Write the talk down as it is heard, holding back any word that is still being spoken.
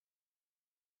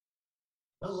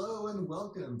Hello and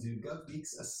welcome to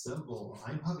GovGeeks Assemble.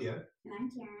 I'm Javier, And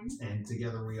I'm Karen, and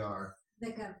together we are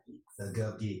the GovGeeks. the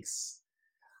GovGeeks.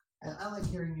 And I like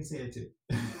hearing you say it too.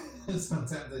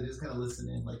 Sometimes I just kind of listen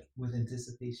in, like with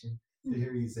anticipation to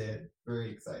hear you say it. Very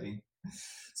exciting.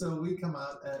 So we come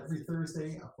out every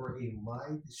Thursday for a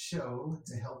live show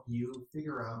to help you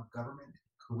figure out government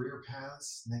career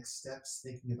paths, next steps,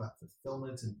 thinking about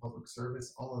fulfillment and public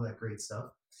service, all of that great stuff.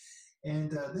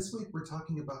 And this week we're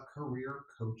talking about career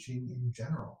coaching in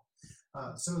general.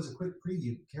 So as a quick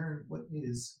preview, Karen, what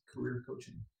is career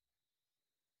coaching?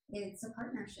 It's a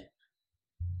partnership.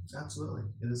 Absolutely.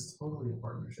 It is totally a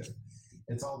partnership.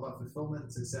 It's all about fulfillment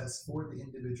and success for the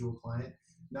individual client,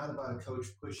 not about a coach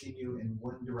pushing you in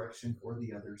one direction or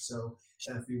the other. So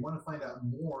if you want to find out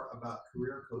more about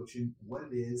career coaching, what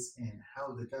it is, and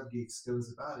how the GovGeeks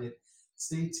goes about it,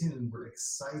 stay tuned. We're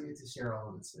excited to share all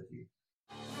of this with you.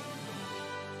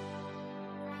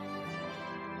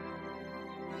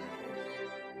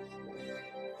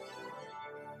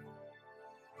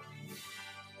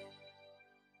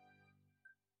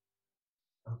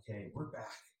 Okay, we're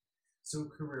back. So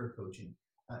career coaching.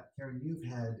 Karen, you've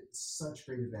had such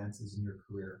great advances in your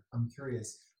career. I'm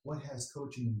curious, what has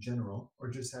coaching in general, or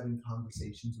just having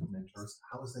conversations with mentors,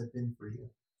 how has that been for you?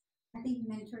 I think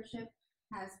mentorship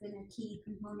has been a key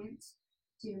component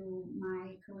to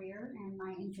my career and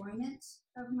my enjoyment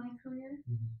of my career.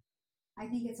 I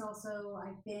think it's also,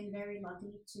 I've been very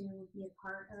lucky to be a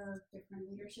part of different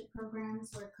leadership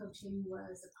programs where coaching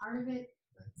was a part of it.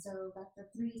 So got the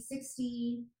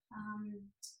 360,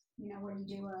 where you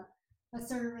do a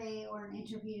survey or an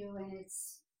interview, and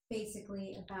it's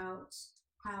basically about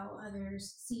how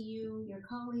others see you, your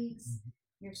colleagues,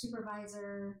 your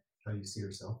supervisor. How you see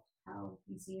yourself. How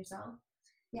you see yourself.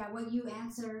 Yeah, what you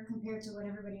answer compared to what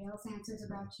everybody else answers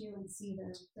about you, and see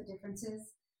the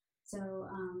differences. So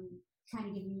kind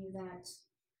of giving you that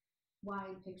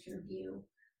wide picture view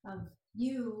of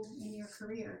you in your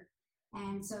career.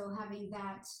 And so having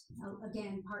that,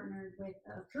 again, partnered with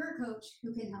a career coach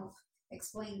who can help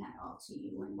explain that all to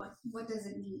you and what does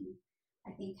it mean,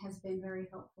 I think has been very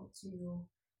helpful to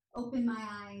open my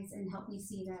eyes and help me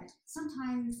see that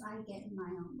sometimes I get in my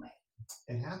own way.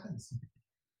 It happens.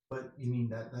 But you mean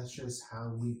that's just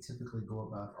how we typically go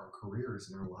about our careers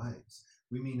and our lives.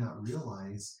 We may not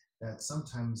realize that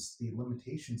sometimes the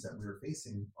limitations that we're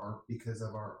facing are because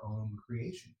of our own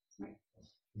creation. Right.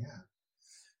 Yeah.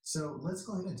 So let's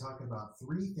go ahead and talk about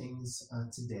three things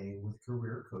today with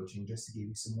career coaching, just to give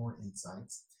you some more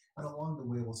insights. And along the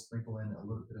way, we'll sprinkle in a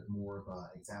little bit of more of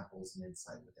examples and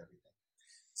insight with everything.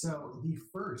 So the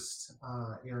first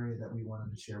area that we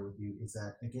wanted to share with you is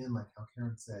that, again, like how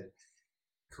Karen said,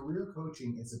 career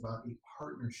coaching is about a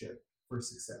partnership for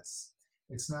success.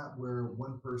 It's not where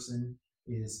one person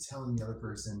is telling the other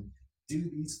person, do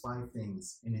these 5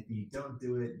 things, and if you don't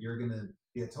do it, you're going to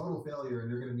be a total failure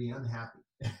and you're going to be unhappy.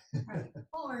 Right.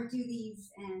 Or do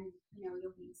these and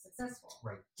you'll be successful.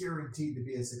 Right. Guaranteed to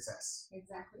be a success.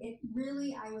 Exactly. It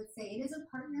really, I would say, it is a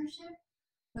partnership,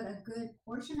 but a good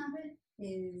portion of it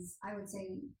is, I would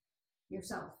say,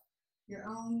 yourself, your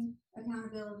own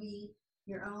accountability,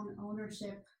 your own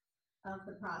ownership of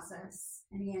the process.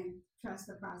 And again, trust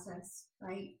the process,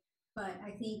 right? But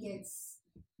I think it's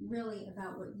really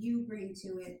about what you bring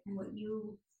to it and what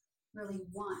you really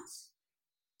want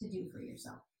to do for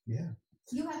yourself. Yeah.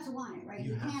 You have to want it, right?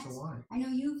 You have to want it. I know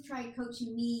you've tried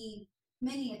coaching me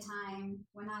many a time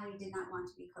when I did not want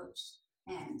to be coached.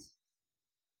 And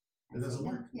it doesn't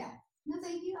work. Yeah. No,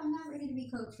 thank you. I'm not ready to be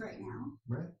coached right now.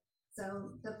 Right.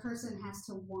 So the person has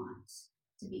to want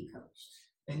to be coached.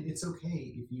 And it's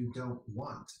okay if you don't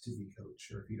want to be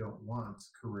coached or if you don't want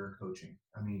career coaching.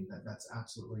 I mean, that's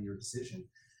absolutely your decision.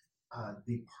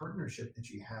 The partnership that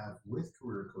you have with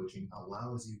career coaching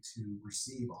allows you to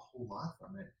receive a whole lot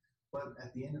from it. But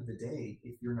at the end of the day,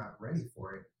 if you're not ready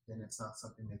for it, then it's not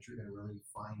something that you're going to really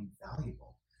find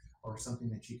valuable or something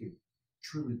that you could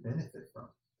truly benefit from.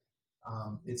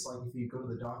 It's like if you go to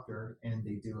the doctor and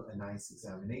they do a nice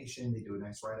examination, they do a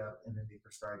nice write-up, and then they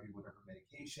prescribe you whatever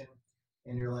medication,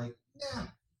 and you're like, nah,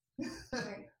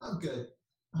 right. I'm good.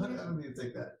 I don't need to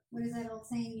take that. What is that old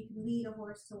saying? You can lead a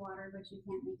horse to water, but you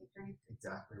can't make it drink.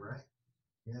 Exactly right.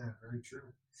 Yeah, very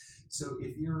true. So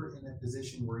if you're in a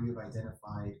position where you've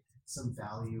identified some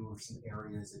value or some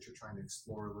areas that you're trying to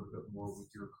explore a little bit more with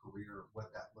your career,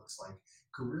 what that looks like,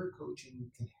 career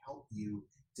coaching can help you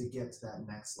to get to that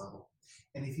next level.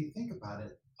 And if you think about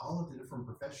it, all of the different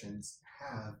professions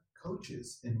have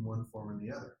coaches in one form or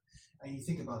the other. And you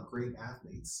think about great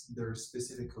athletes, there are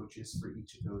specific coaches for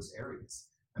each of those areas.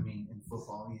 I mean, in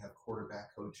football, you have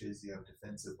quarterback coaches, you have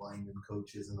defensive lineman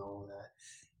coaches, and all of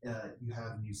that. You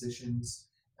have musicians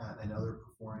and other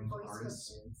performing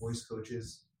artists, voice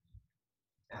coaches,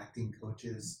 acting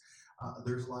coaches.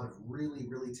 There's a lot of really,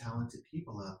 really talented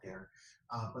people out there,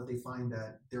 but they find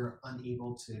that they're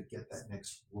unable to get that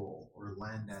next role or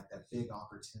land that big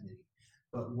opportunity.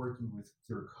 But working with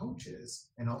their coaches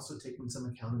and also taking some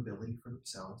accountability for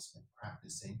themselves and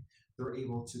practicing, they're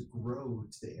able to grow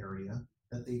to the area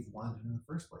that they've wanted in the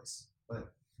first place.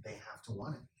 But they have to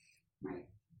want it. Right.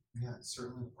 Yeah, it's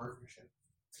certainly a partnership.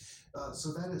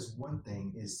 So that is one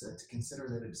thing, is to consider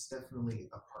that it's definitely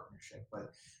a partnership.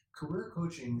 But career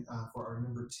coaching, for our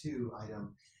number 2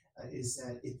 item, is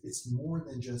that it's more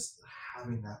than just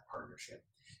having that partnership,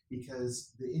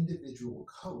 because the individual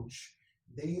coach,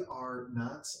 they are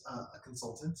not a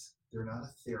consultant, they're not a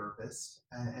therapist,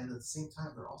 and at the same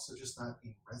time, they're also just not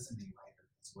a resume writer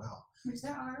as well. Which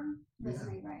there are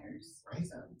resume writers. Right?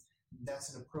 So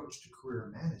that's an approach to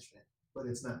career management, but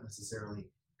it's not necessarily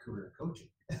career coaching.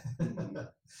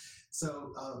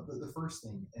 So the first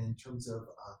thing in terms of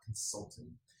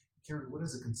consulting, Karen, what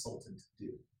does a consultant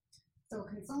do? So a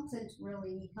consultant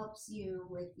really helps you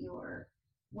with your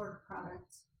work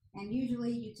product, and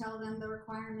usually you tell them the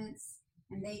requirements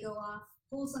and they go off,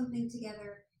 pull something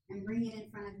together and bring it in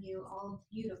front of you all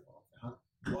beautiful.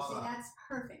 You say that's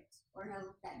perfect, or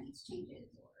no, that needs changes,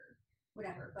 or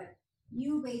whatever. But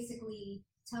you basically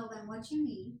tell them what you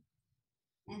need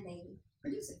and they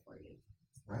produce it for you.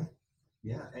 Right?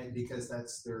 Yeah, and because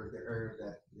that's their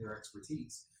area, their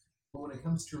expertise. But when it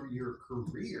comes to your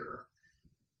career,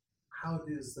 how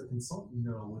does the consultant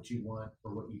know what you want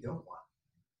or what you don't want?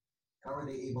 How are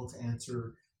they able to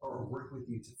answer or work with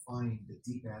you to find the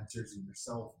deep answers in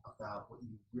yourself about what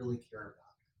you really care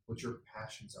about, what your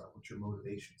passions are, what your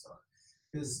motivations are?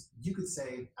 Because you could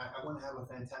say, I want to have a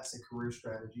fantastic career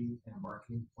strategy and a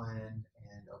marketing plan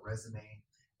and a resume,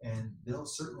 and they'll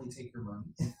certainly take your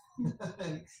money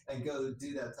and go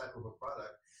do that type of a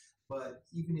product. But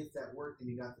even if that worked and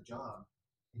you got the job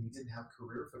and you didn't have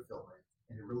career fulfillment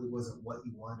and it really wasn't what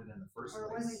you wanted in the first place. Or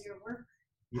it wasn't your work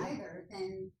either,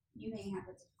 then you may have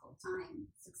a difficult time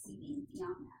succeeding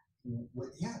beyond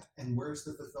that. Yeah, and where's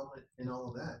the fulfillment in all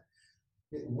of that?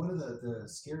 One of the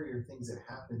scarier things that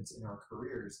happens in our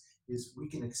careers is we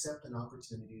can accept an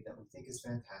opportunity that we think is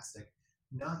fantastic,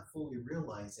 not fully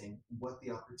realizing what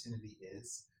the opportunity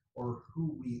is or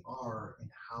who we are and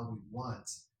how we want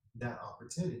that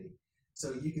opportunity.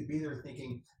 So you could be there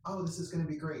thinking, oh, this is going to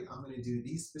be great. I'm going to do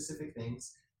these specific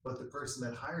things. But the person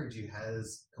that hired you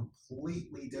has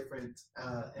completely different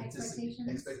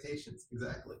expectations,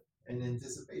 exactly, and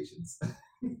anticipations.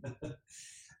 And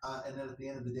then at the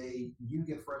end of the day, you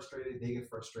get frustrated, they get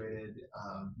frustrated.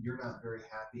 You're not very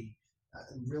happy.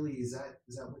 Really, is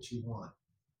that what you want?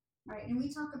 Right, and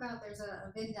we talk about, there's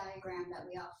a Venn diagram that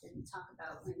we often talk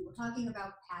about when we're talking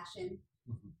about passion.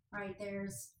 Right,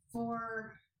 there's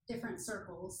 4 different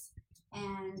circles,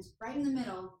 and right in the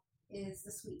middle is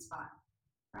the sweet spot.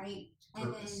 Right?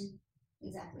 And then,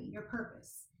 exactly, your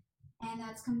purpose. And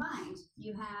that's combined.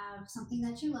 You have something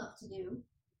that you love to do,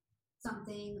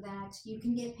 something that you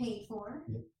can get paid for,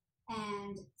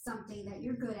 and something that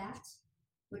you're good at,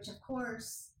 which of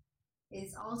course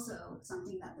is also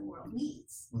something that the world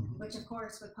needs. Which of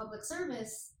course with public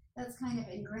service, that's kind of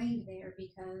ingrained there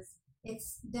because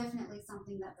it's definitely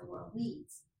something that the world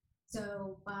needs.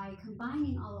 So by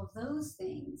combining all of those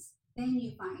things, then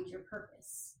you find your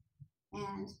purpose.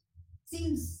 And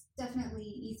seems definitely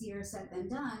easier said than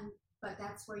done, but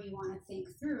that's where you want to think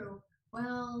through,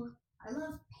 well, I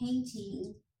love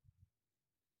painting.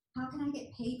 How can I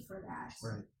get paid for that?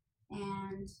 Right.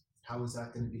 And how is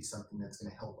that going to be something that's going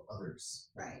to help others?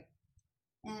 Right.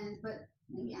 But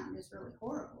maybe I'm just really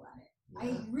horrible at it.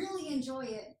 Yeah. I really enjoy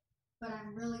it, but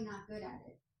I'm really not good at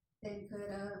it. Then could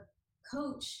a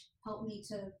coach help me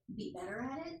to be better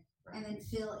at it? Right. And then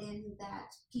fill in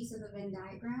that piece of the Venn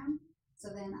diagram? So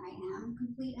then I am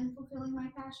complete and fulfilling my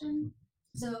passion.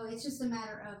 So it's just a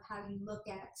matter of how you look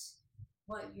at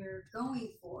what you're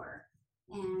going for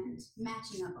and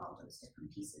matching up all those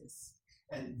different pieces.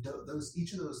 And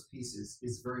each of those pieces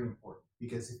is very important,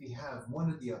 because if you have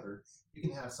one or the other, you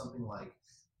can have something like,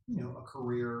 a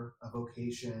career, a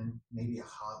vocation, maybe a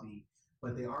hobby,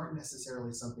 but they aren't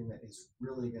necessarily something that is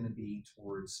really going to be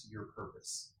towards your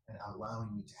purpose and allowing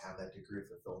you to have that degree of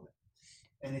fulfillment.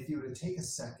 And if you were to take a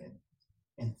second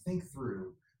and think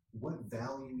through what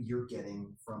value you're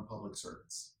getting from public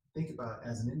service. Think about,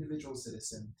 as an individual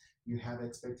citizen, you have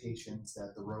expectations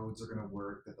that the roads are going to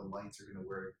work, that the lights are going to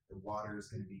work, the water is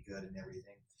going to be good and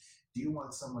everything. Do you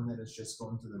want someone that is just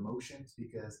going through the motions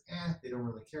because they don't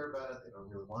really care about it, they don't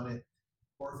really want it?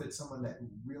 Or if it's someone that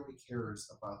really cares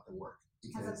about the work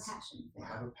because they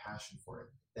have a passion for it.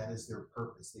 That is their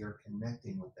purpose. They are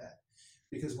connecting with that.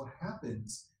 Because what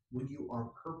happens when you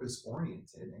are purpose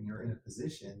oriented and you're in a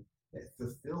position that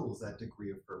fulfills that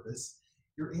degree of purpose,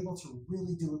 you're able to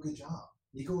really do a good job.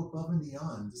 You go above and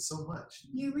beyond so much.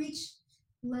 You reach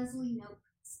Leslie Knope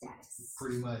status.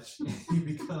 Pretty much. You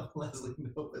become Leslie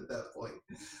Knope at that point,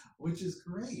 which is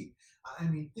great. I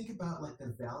mean, think about like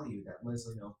the value that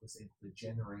Leslie Knope was able to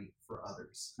generate for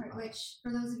others. Right, which,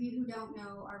 for those of you who don't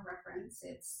know our reference,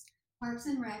 it's Parks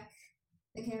and Rec,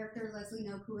 the character Leslie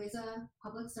Knope, who is a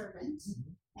public servant,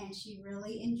 and she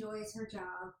really enjoys her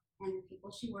job and the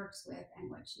people she works with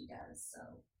and what she does. So,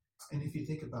 and if you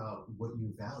think about what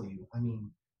you value, I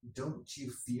mean, don't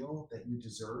you feel that you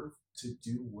deserve to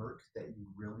do work that you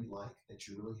really like, that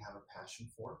you really have a passion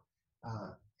for?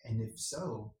 And if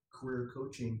so, career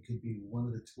coaching could be one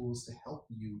of the tools to help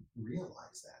you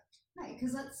realize that. Right,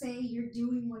 because let's say you're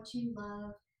doing what you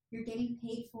love, you're getting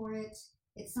paid for it,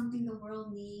 it's something the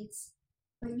world needs,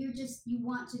 but you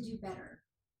want to do better.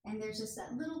 And there's just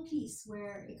that little piece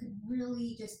where it could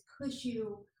really just push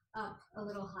you up a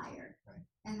little higher. Right.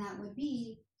 And that would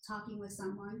be talking with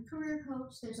someone, career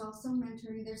coach. There's also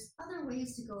mentoring. There's other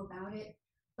ways to go about it,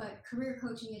 but career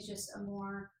coaching is just a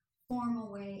more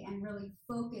formal way and really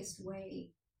focused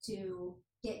way to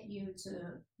get you to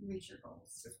reach your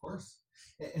goals. Of course.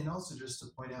 And also just to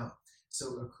point out,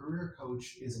 so a career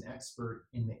coach is an expert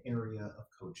in the area of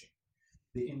coaching.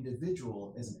 The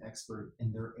individual is an expert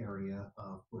in their area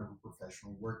of whatever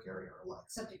professional work area or life.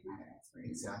 Subject matter expert.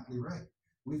 Exactly right.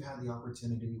 We've had the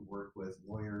opportunity to work with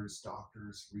lawyers,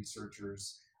 doctors,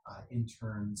 researchers,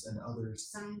 interns, and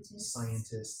others.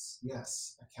 Scientists,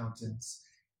 yes, accountants.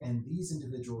 And these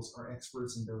individuals are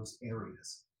experts in those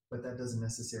areas. But that doesn't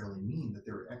necessarily mean that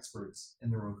they're experts in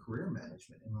their own career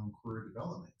management, in their own career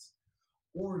development.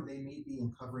 Or they may be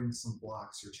uncovering some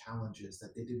blocks or challenges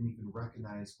that they didn't even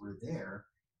recognize were there,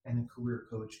 and a career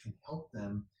coach can help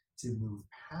them to move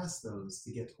past those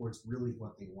to get towards really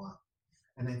what they want.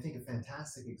 And I think a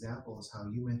fantastic example is how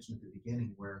you mentioned at the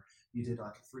beginning where you did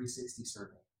like a 360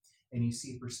 survey, and you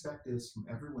see perspectives from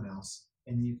everyone else,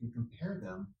 and you can compare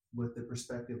them with the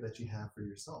perspective that you have for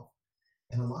yourself.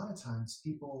 And a lot of times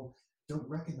people don't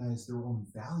recognize their own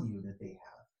value that they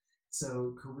have.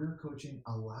 So career coaching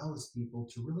allows people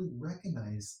to really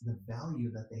recognize the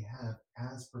value that they have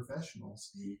as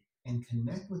professionals and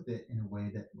connect with it in a way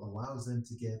that allows them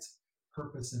to get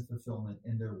purpose and fulfillment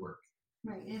in their work.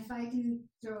 Right. And if I can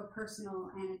throw a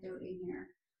personal anecdote in here,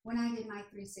 when I did my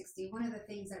 360, one of the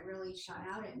things that really shot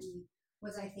out at me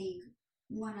was I think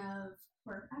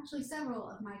or actually several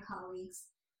of my colleagues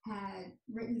had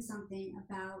written something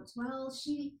about, well,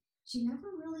 she never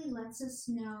really lets us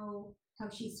know how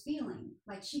she's feeling.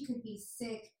 Like she could be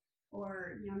sick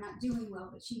or, not doing well,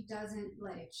 but she doesn't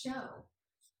let it show.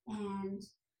 And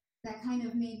that kind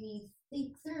of made me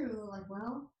think through like,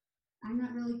 well, I'm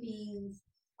not really being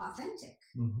authentic.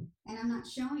 And I'm not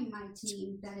showing my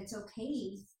team that it's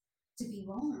okay to be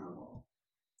vulnerable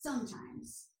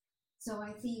sometimes. So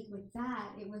I think with that,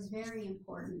 it was very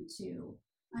important to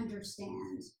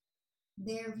understand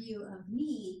their view of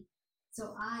me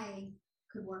so I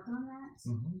could work on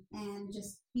that and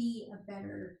just be a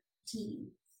better team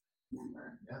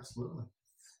member. Absolutely.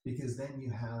 Because then you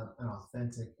have an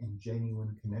authentic and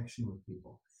genuine connection with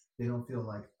people. They don't feel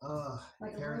like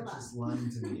Karen just lying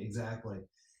to me. Exactly.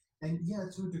 And yeah,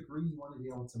 to a degree, you want to be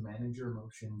able to manage your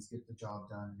emotions, get the job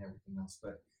done and everything else.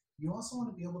 But you also want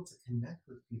to be able to connect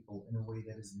with people in a way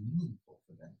that is meaningful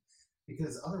for them.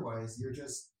 Because otherwise,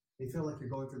 they feel like you're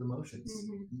going through the motions.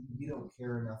 You don't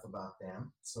care enough about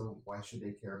them. So why should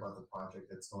they care about the project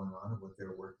that's going on and what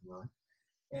they're working on?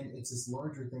 And it's this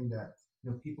larger thing that,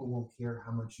 people won't care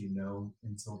how much you know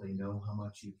until they know how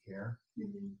much you care.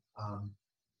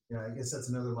 I guess that's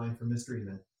another line from Mystery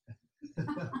Men.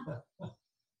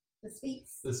 The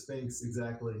Sphinx. The Sphinx,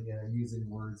 exactly. Yeah, using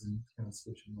words and kind of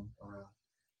switching them around.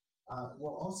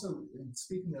 Well, also,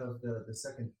 speaking of the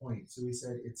second point, so we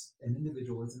said it's an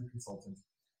individual isn't a consultant.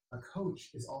 A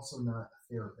coach is also not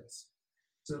a therapist.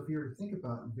 So if you think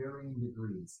about varying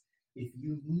degrees, if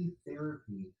you need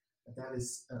therapy, that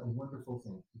is a wonderful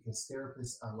thing because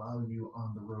therapists allow you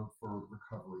on the road for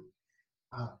recovery.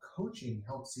 Coaching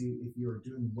helps you, if you're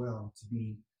doing well, to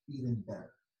be even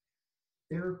better.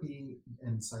 Therapy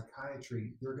and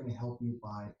psychiatry, they're going to help you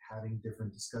by having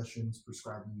different discussions,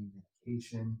 prescribing you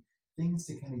medication, things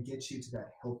to kind of get you to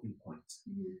that healthy point.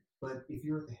 But if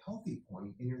you're at the healthy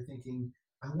point and you're thinking,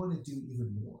 I want to do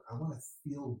even more. I want to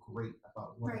feel great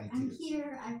about what Right. I do. I'm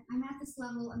here. I'm at this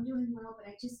level. I'm doing well, but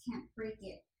I just can't break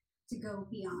it to go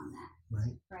beyond that.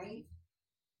 Right. Right.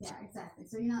 Yeah, exactly.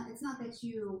 So you're not. It's not that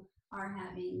you are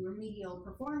having remedial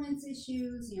performance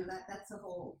issues. That's a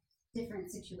whole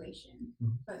different situation.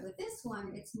 Mhm. But with this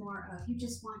one, it's more of you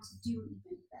just want to do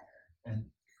even better.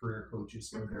 And career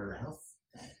coaches are there to help.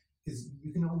 Yes. Because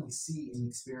you can only see and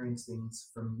experience things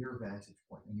from your vantage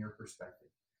point and your perspective.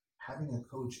 Having a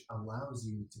coach allows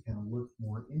you to kind of look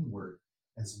more inward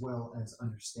as well as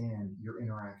understand your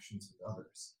interactions with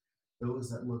others. Those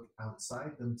that look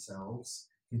outside themselves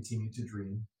continue to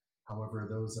dream. However,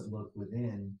 those that look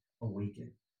within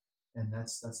awaken. And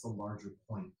that's the larger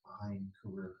point behind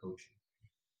career coaching.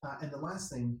 And the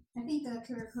last thing, I think a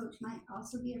career coach might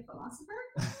also be a philosopher.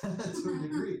 to a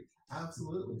degree,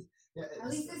 absolutely. Yeah, At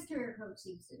least this career coach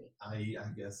seems to be. I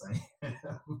guess I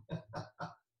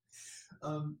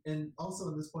am. And also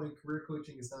at this point, career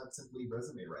coaching is not simply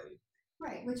resume writing.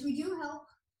 Right, which we do help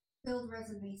build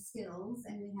resume skills,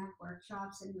 and we have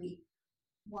workshops, and we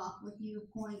walk with you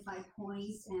point by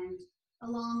point and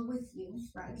along with you,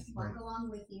 right? Walk along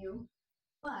with you.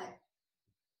 But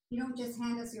you don't just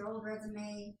hand us your old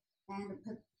resume and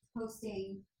a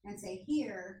posting and say,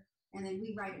 here, and then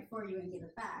we write it for you and give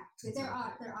it back.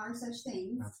 Exactly. There are such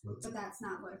things, absolutely, but that's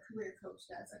not what a career coach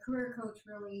does. A career coach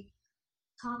really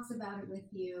talks about it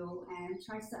with you and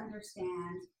tries to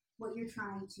understand what you're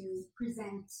trying to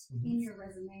present in your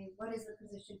resume. What is the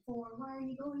position for? Why are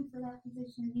you going for that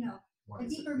position? A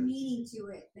deeper meaning to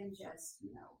it than just,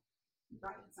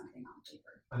 writing something on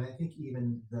paper. And I think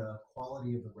even the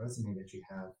quality of the resume that you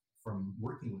have from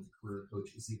working with a career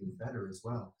coach is even better as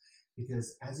well.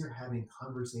 Because as you're having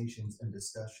conversations and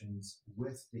discussions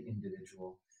with the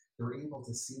individual, they're able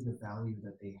to see the value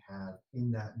that they have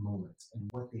in that moment and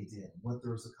what they did, what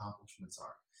those accomplishments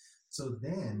are. So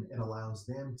then it allows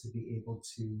them to be able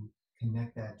to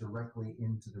connect that directly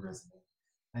into the resume.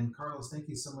 And Carlos, thank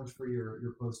you so much for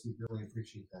your post. We really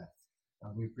appreciate that.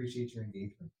 We appreciate your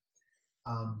engagement.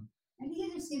 I think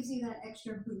it just gives you that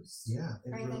extra boost. Yeah,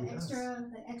 it right? Really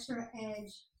that extra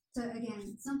edge to,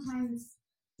 again, sometimes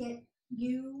get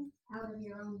you out of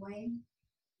your own way,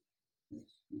 which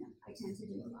I tend to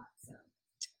do a lot. So.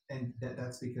 And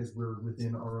that's because we're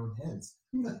within our own heads.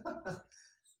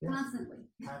 Constantly.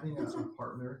 Having a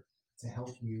partner to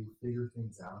help you figure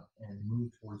things out and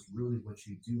move towards really what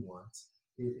you do want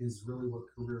is really what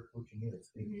career coaching is.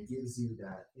 It gives you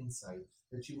that insight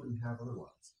that you wouldn't have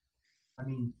otherwise. I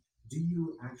mean, do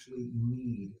you actually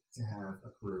need to have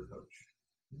a career coach?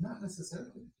 Not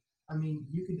necessarily. I mean,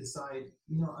 you can decide,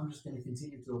 I'm just going to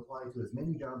continue to apply to as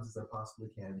many jobs as I possibly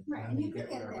can. Right, and you could get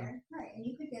there. Right, and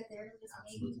you could get there. It'll just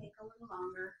maybe take a little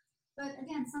longer. But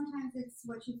again, sometimes it's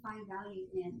what you find value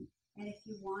in. And if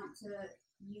you want to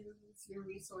use your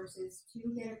resources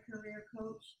to get a career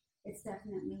coach, it's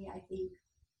definitely, I think,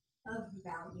 of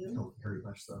value. Oh, very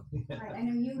much so. Right, I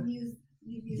know you've used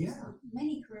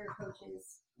many career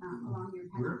coaches along your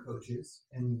path. Career coaches,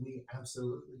 and we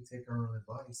absolutely take our own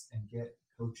advice and get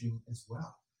coaching as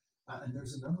well. And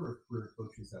there's a number of career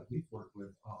coaches that we've worked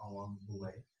with along the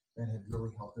way that have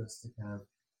really helped us to kind of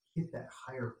hit that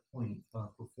higher point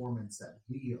of performance that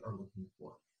we are looking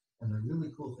for. And the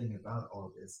really cool thing about all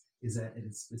of this is that it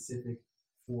is specific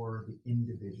for the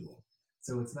individual.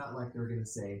 So it's not like they're going to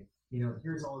say,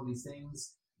 here's all of these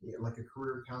things, like a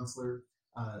career counselor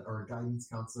or a guidance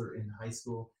counselor in high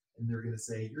school, and they're going to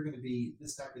say, you're going to be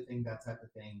this type of thing, that type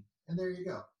of thing, and there you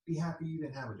go. Be happy you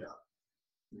didn't have a job.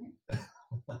 Right.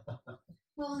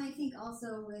 Well, and I think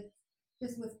also with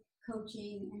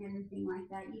coaching and everything like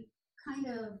that, you kind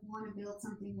of want to build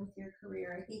something with your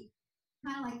career. I think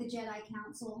kind of like the Jedi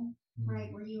Council,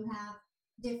 right, where you have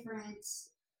different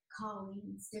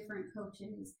colleagues, different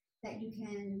coaches that you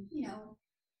can,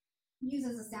 use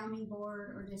as a sounding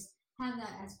board or just have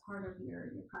that as part of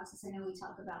your process. I know we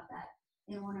talk about that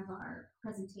in one of our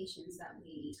presentations that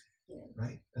we did.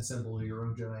 Right. Assemble your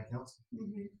own Jedi Council.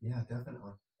 Yeah,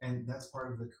 definitely. And that's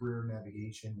part of the career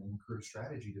navigation and career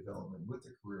strategy development with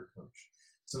the career coach.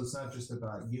 So it's not just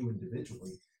about you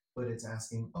individually, but it's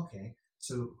asking, okay,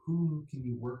 so whom can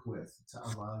you work with to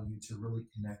allow you to really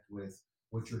connect with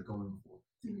what you're going for?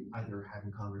 Either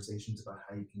having conversations about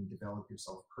how you can develop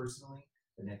yourself personally,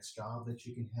 the next job that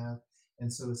you can have.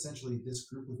 And so essentially this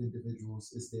group of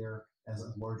individuals is there as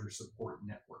a larger support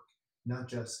network, not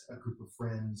just a group of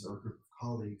friends or a group of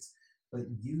colleagues, but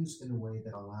used in a way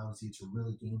that allows you to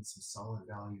really gain some solid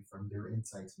value from their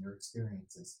insights and their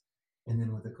experiences. And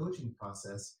then with the coaching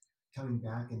process, coming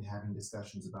back and having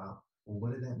discussions about, well,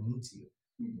 what did that mean to you?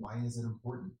 Why is it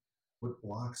important? What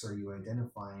blocks are you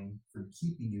identifying from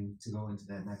keeping you to go into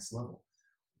that next level?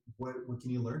 What can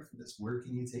you learn from this? Where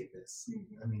can you take this?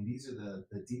 I mean, these are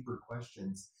the deeper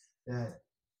questions that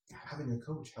having a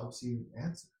coach helps you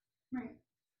answer. Right.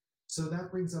 So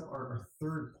that brings up our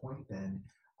third point then,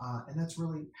 and that's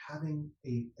really having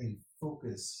a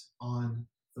focus on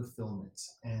fulfillment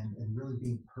and really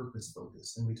being purpose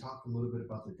focused. And we talked a little bit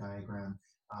about the diagram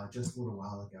just a little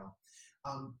while ago.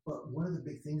 But one of the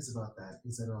big things about that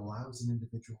is that it allows an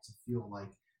individual to feel like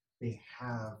they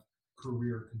have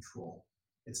career control.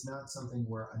 It's not something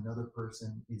where another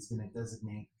person is going to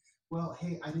designate, well,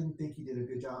 hey, I didn't think you did a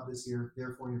good job this year,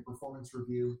 therefore in your performance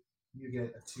review, you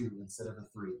get a 2 instead of a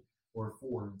 3, or a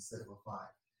 4 instead of a 5.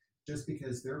 Just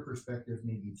because their perspective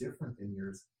may be different than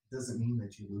yours doesn't mean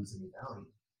that you lose any value.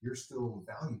 You're still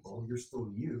valuable, you're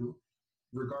still you,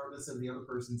 regardless of the other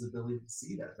person's ability to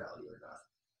see that value or not.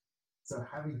 So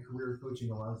having career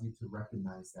coaching allows you to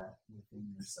recognize that within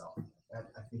yourself. That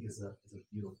I think is a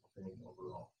beautiful thing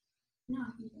overall. No,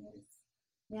 I think it is.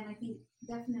 Yeah, and I think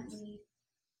definitely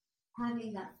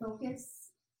having that focus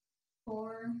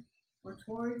for or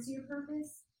towards your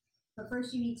purpose. But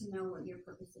first, you need to know what your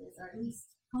purpose is, or at least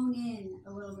hone in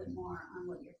a little bit more on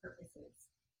what your purpose is.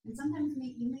 And sometimes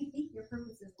you may think your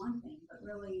purpose is one thing, but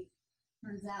really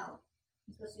turns out,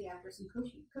 especially after some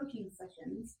coaching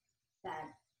sessions, that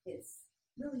it's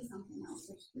really something else,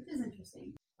 which is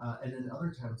interesting. And then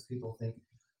other times people think,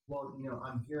 well,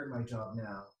 I'm here in my job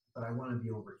now, but I want to be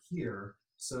over here,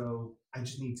 so I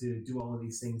just need to do all of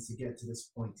these things to get to this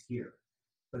point here.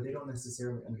 But they don't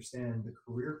necessarily understand the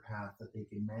career path that they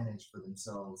can manage for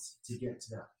themselves to get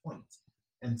to that point.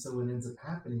 And so what ends up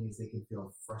happening is they can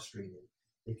feel frustrated.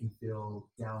 They can feel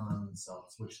down on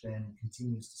themselves, which then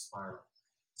continues to spiral.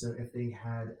 So if they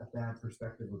had a bad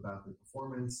perspective about their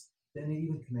performance, then it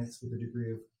even connects with a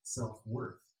degree of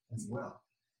self-worth as well.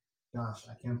 Gosh,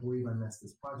 I can't believe I messed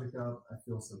this project up. I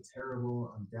feel so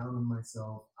terrible. I'm down on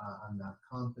myself. I'm not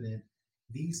confident.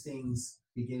 These things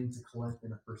begin to collect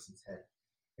in a person's head.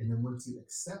 And then once you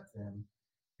accept them,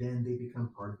 then they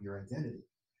become part of your identity.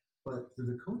 But through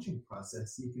the coaching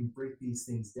process, you can break these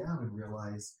things down and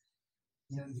realize,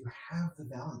 you have the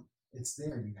value. It's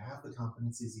there. You have the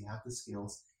competencies. You have the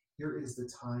skills. Here is the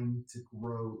time to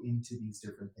grow into these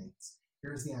different things.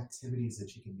 Here's the activities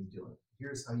that you can be doing.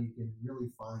 Here's how you can really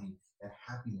find that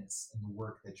happiness in the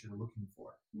work that you're looking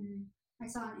for. I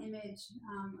saw an image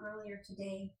earlier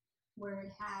today where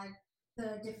it had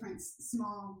the different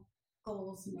small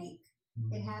goals to make.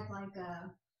 It had like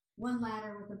one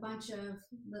ladder with a bunch of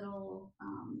little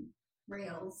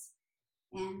rails,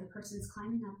 and the person's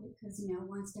climbing up it because,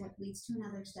 one step leads to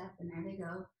another step, and there they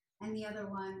go. And the other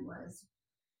one was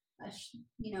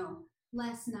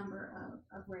less number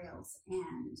of rails,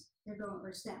 and they're going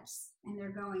over steps, and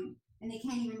they're going, and they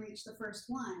can't even reach the first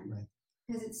one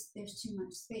because there's too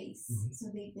much space. So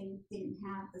they didn't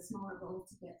have the smaller goal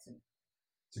to get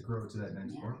to grow to that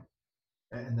next point.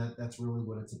 And that's really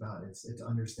what it's about. It's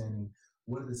understanding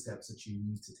what are the steps that you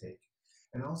need to take,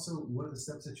 and also what are the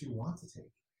steps that you want to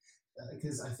take.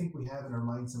 Because I think we have in our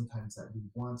mind sometimes that we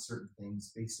want certain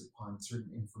things based upon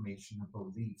certain information or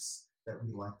beliefs that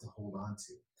we like to hold on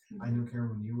to. I know,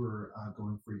 Karen, when you were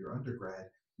going for your undergrad,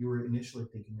 you were initially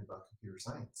thinking about computer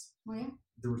science. Oh, yeah.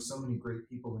 There were so many great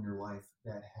people in your life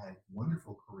that had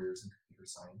wonderful careers in computer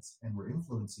science and were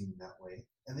influencing you that way,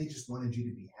 and they just wanted you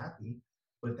to be happy,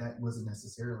 but that wasn't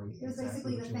necessarily It was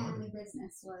exactly basically the family wanted.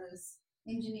 business was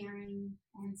engineering,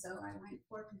 and so I went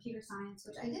for computer science,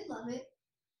 which I did love it,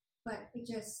 but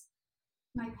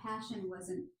my passion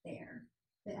wasn't there.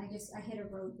 That I hit a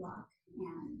roadblock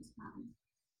and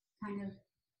kind of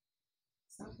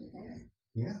stopped it there.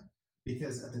 Yeah,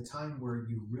 because at the time where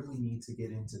you really need to get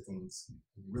into things,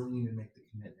 you really need to make the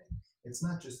commitment. It's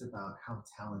not just about how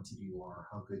talented you are,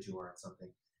 how good you are at something.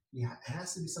 It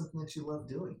has to be something that you love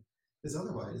doing, because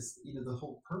otherwise, the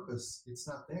whole purpose, it's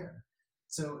not there.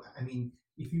 So, I mean,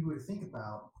 if you were to think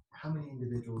about how many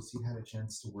individuals you had a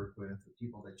chance to work with, or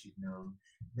people that you've known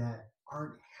that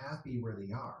aren't happy where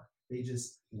they are. They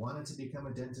just wanted to become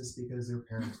a dentist because their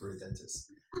parents were a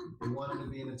dentist. They wanted to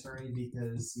be an attorney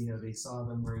because, they saw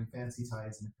them wearing fancy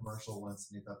ties in a commercial once,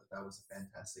 and they thought that was a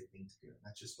fantastic thing to do. And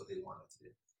that's just what they wanted to do.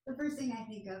 The first thing I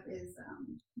think of is,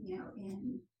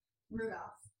 in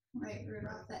Rudolph, right?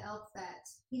 Rudolph, the elf that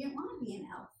he didn't want to be an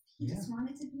elf. He just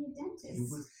wanted to be a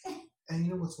dentist.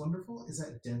 And what's wonderful is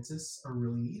that dentists are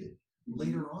really needed.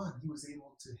 Later on, he was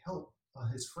able to help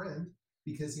his friend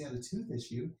because he had a tooth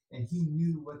issue and he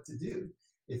knew what to do.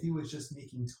 If he was just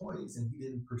making toys and he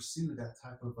didn't pursue that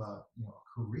type of a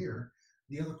career,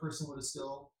 the other person would have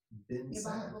still been The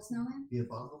sad. abominable snowman? The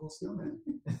abominable snowman.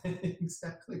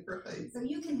 Exactly right. So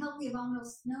you can help the abominable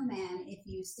snowman if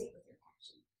you stick with your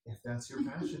passion. If that's your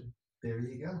passion, there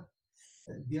you go.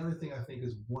 The other thing I think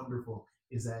is wonderful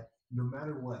is that no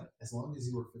matter what, as long as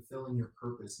you are fulfilling your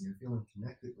purpose and you're feeling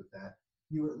connected with that,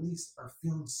 you at least are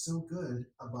feeling so good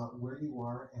about where you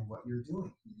are and what you're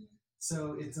doing. Mm-hmm.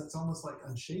 So it's almost like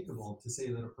unshakable to say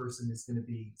that a person is going to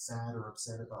be sad or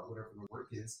upset about whatever the work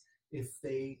is if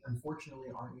they unfortunately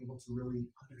aren't able to really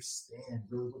understand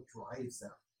really what drives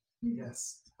them. Mm-hmm.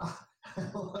 Yes. I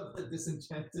love the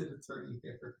disenchanted attorney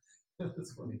here.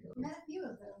 That's funny. Met a few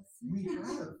of those. We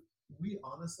have. We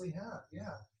honestly have,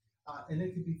 yeah. And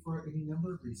it could be for any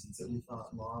number of reasons that we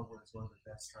thought law was one of the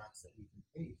best tracks that we can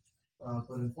take.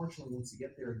 But unfortunately, once you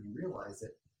get there and you realize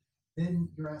it, then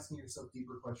you're asking yourself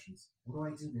deeper questions. What do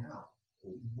I do now?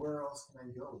 Where else can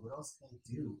I go? What else can I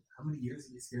do? How many years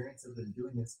of experience have I been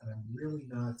doing this? And I'm really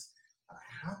not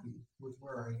happy with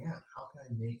where I am. How can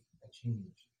I make a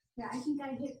change? Yeah, I think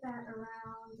I hit that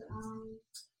around,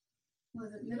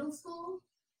 was it middle school,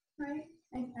 right?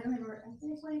 I don't remember.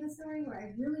 Did I tell you the story where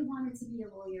I really wanted to be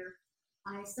a lawyer?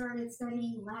 I started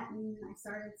studying Latin. I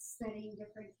started studying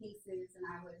different cases, and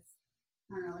I was,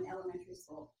 I don't know, in elementary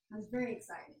school. I was very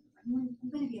excited. I'm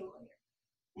going to be a lawyer.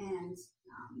 And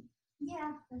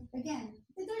yeah, again,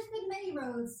 there's been many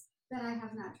roads that I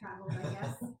have not traveled, I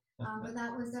guess. But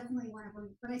that was definitely one of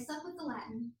them. But I stuck with the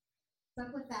Latin,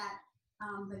 stuck with that,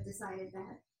 but decided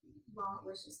that law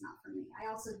was just not for me. I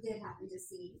also did happen to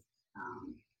see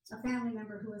a family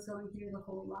member who was going through the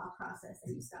whole law process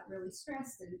and just got really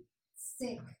stressed and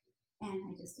sick, and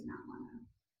I just did not want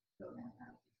to go that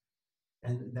route.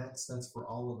 And that's for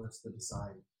all of us to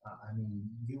decide. I mean,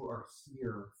 you are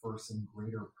here for some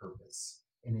greater purpose.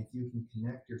 And if you can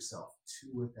connect yourself to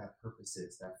what that purpose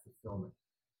is, that fulfillment,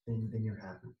 then you're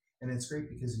happy. And it's great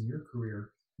because in your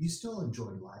career, you still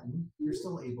enjoy Latin. You're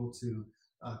still able to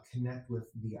connect with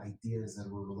the ideas that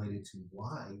were related to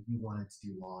why you wanted to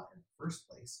do law in the first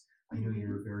place. I know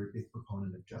you're a very big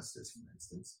proponent of justice, for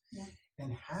instance. Yeah.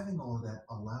 And having all of that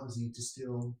allows you to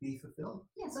still be fulfilled.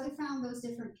 Yeah, so I found those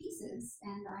different pieces,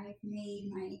 and I made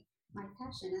my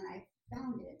passion, and I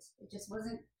found it. It just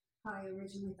wasn't how I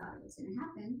originally thought it was going to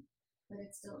happen, but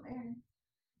it's still there.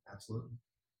 Absolutely.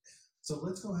 So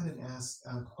let's go ahead and ask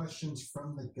questions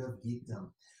from the GovGeekdom.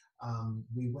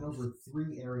 We went over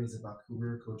 3 areas about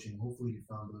career coaching. Hopefully you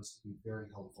found those to be very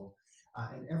helpful.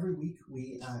 And every week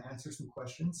we answer some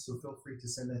questions, so feel free to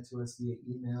send that to us via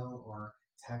email or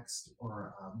text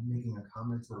or making a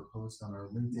comment or a post on our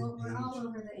LinkedIn We're page. all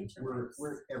over the internet.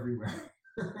 We're everywhere.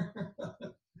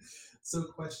 So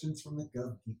questions from the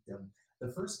GovGeekdom.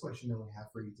 The first question that we have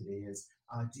for you today is,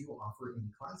 do you offer any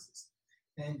classes?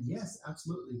 And yes,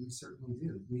 absolutely, we certainly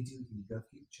do. We do the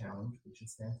GovGeek Challenge, which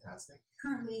is fantastic.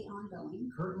 Currently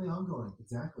ongoing,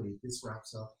 exactly. This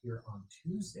wraps up here on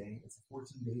Tuesday. It's a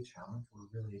 14-day challenge. We're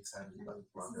really excited about the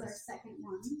progress. This is our second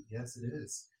one. Yes, it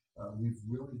is. We've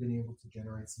really been able to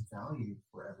generate some value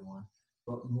for everyone,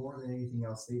 but more than anything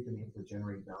else, they've been able to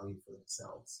generate value for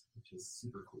themselves, which is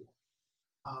super cool.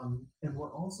 And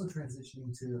we're also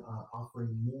transitioning to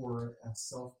offering more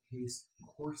self-paced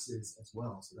courses as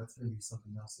well. So that's going to be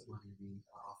something else that we're going to be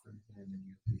offering in the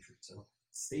near future. So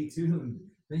stay tuned.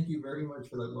 Thank you very much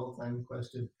for that well-timed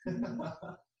question.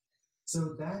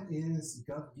 So that is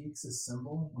GovGeeks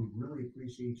Assemble. We really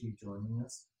appreciate you joining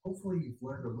us. Hopefully you've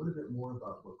learned a little bit more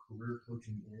about what career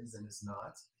coaching is and is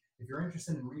not. If you're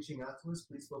interested in reaching out to us,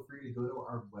 please feel free to go to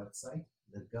our website,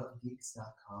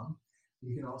 thegovgeeks.com.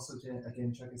 You can also,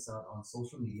 again, check us out on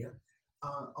social media.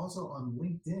 Also on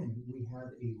LinkedIn, we have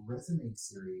a resume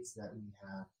series that we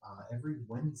have every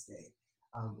Wednesday.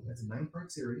 It's a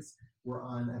 9-part series. We're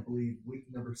on, I believe, week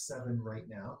number 7 right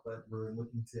now, but we're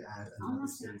looking to add another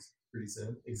series pretty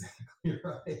soon. Exactly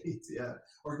right. Yeah.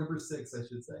 Or number 6, I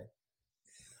should say.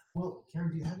 Well,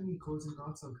 Karen, do you have any closing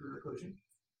thoughts on career coaching?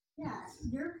 Yeah,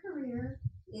 your career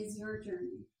is your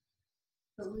journey,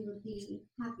 but we would be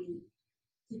happy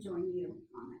to join you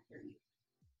on that journey.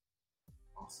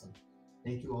 Awesome.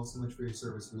 Thank you all so much for your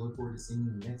service. We look forward to seeing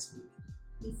you next week.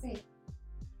 Be safe.